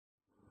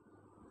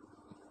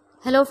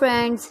Hello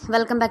friends,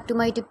 welcome back to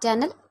my YouTube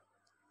channel.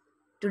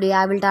 Today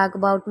I will talk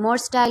about more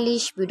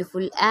stylish,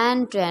 beautiful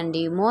and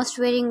trendy, most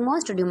wearing,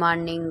 most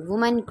demanding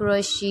women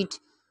crocheted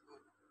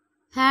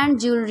hand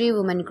jewelry,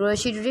 women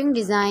crocheted ring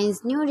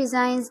designs, new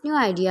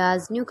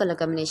ideas, new color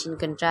combination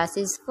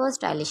contrasts for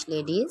stylish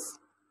ladies.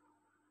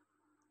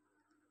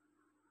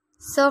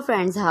 So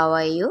friends, how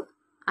are you?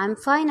 I'm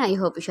fine. I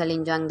hope you shall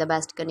enjoy the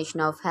best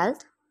condition of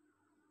health.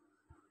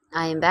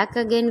 I am back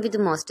again with the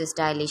most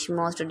stylish,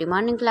 most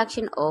demanding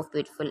collection of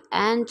beautiful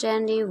and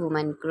trendy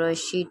women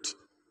crocheted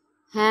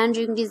hand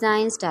ring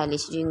designs,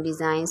 stylish ring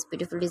designs,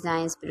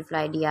 beautiful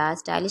ideas,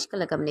 stylish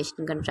color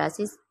combination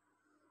contrasts,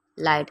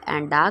 light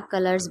and dark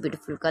colors,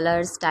 beautiful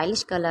colors,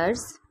 stylish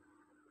colors.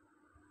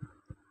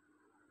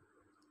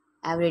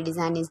 Every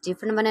design is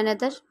different one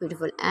another,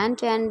 beautiful and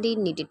trendy,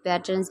 knitted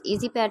patterns,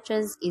 easy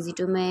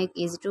to make,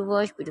 easy to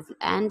wash, beautiful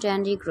and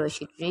trendy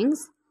crochet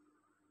rings.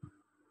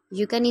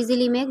 You can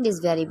easily make these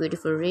very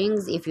beautiful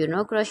rings if you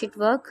know crochet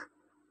work.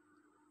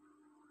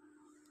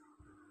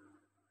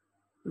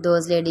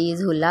 Those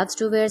ladies who loves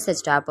to wear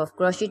such type of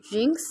crochet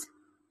rings.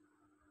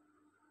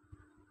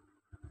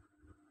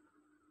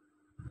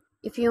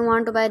 If you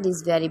want to buy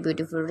this very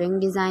beautiful ring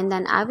design,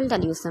 then I will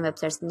tell you some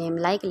websites name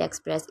like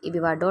AliExpress,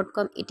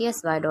 eBay.com,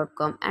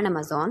 etsy.com and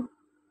Amazon.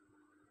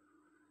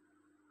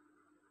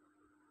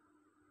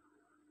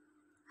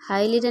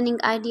 Highly running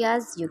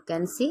ideas you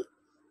can see.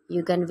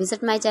 You can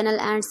visit my channel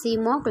and see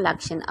more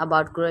collection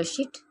about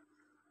crochet,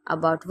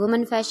 about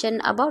women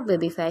fashion, about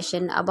baby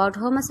fashion, about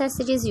home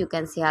accessories you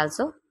can see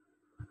also.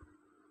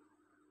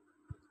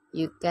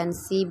 You can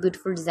see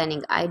beautiful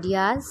designing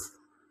ideas.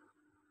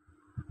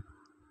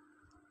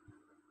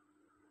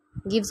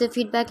 Gives a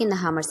feedback in the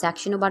hammer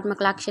section about my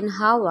collection.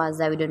 How was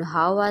the video?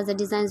 How was the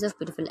designs of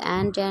beautiful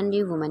and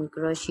trendy women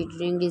crochet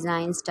ring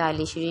designs,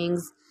 stylish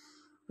rings,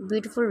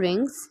 beautiful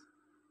rings.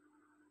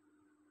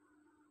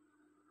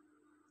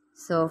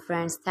 So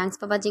friends, thanks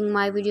for watching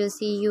my video.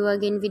 See you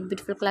again with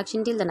beautiful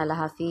collection. Till then, Allah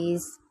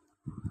Hafiz.